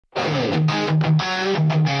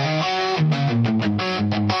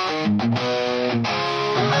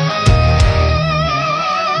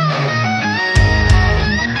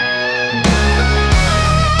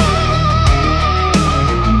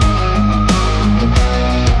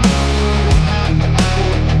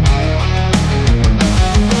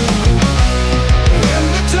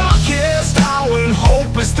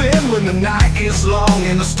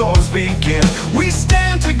begin. We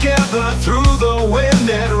stand together through the wind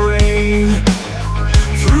and rain.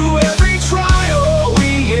 Through every trial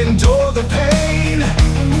we endure the pain.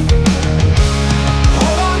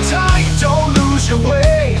 Hold on tight, don't lose your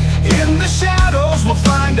way. In the shadows we'll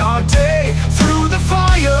find our day. Through the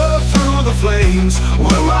fire, through the flames,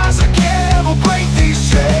 we'll rise again, we'll break these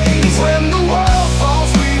chains. When the world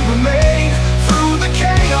falls we remain. Through the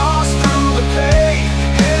chaos, through the pain,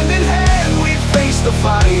 hand in hand we face the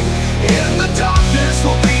fight. In the darkness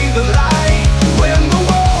we'll be the light. When the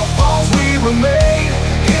world falls we remain.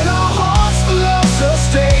 In our hearts the love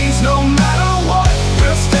sustains. No matter what,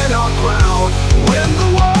 we'll stand our ground. When the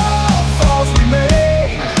world falls we remain.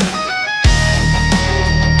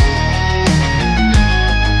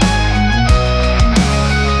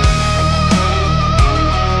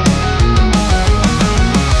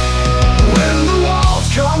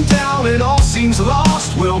 And all seems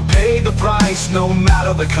lost, we'll pay the price, no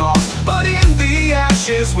matter the cost. But in the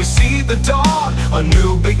ashes we see the dawn. A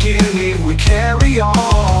new beginning we carry on.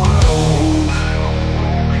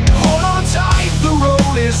 Hold on tight, the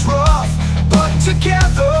road is rough, but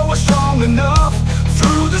together we're strong enough.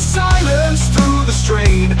 Through the silence, through the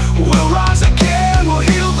strain, we'll rise again, we'll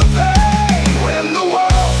heal the pain. When the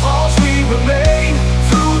world falls we remain.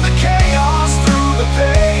 Through the chaos, through the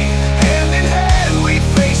pain, hand in hand we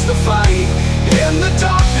face the fight. In the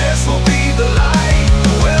darkness we'll be the light.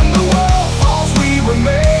 When the world falls we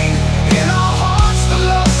remain. In our hearts the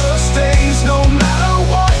love sustains. No matter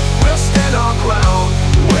what, we'll stand our ground.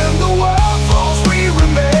 When the world falls we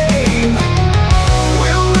remain.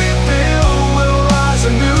 We'll rebuild, we'll rise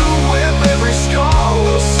anew. With every scar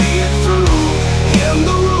we'll see it through. In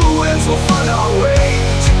the ruins we'll find our way.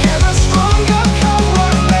 Together stronger come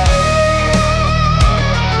what may.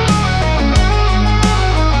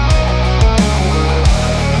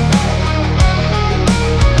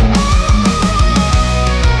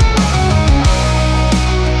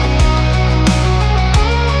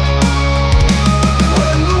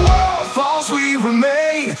 We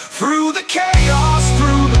remain. Through the chaos,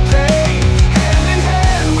 through the pain, hand in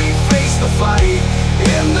hand we face the fight.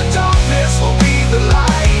 In the darkness we'll be the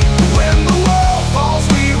light. When the world falls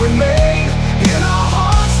we remain. In our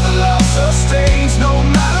hearts the love sustains. No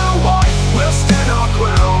matter what, we'll stand our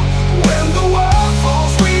ground. When the world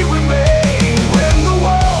falls we remain. When the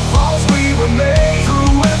world falls we remain.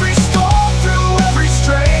 Through every storm, through every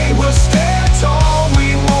strain, we'll stand tall,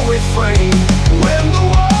 we won't refrain. When the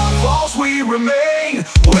world falls we remain.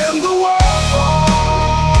 When the world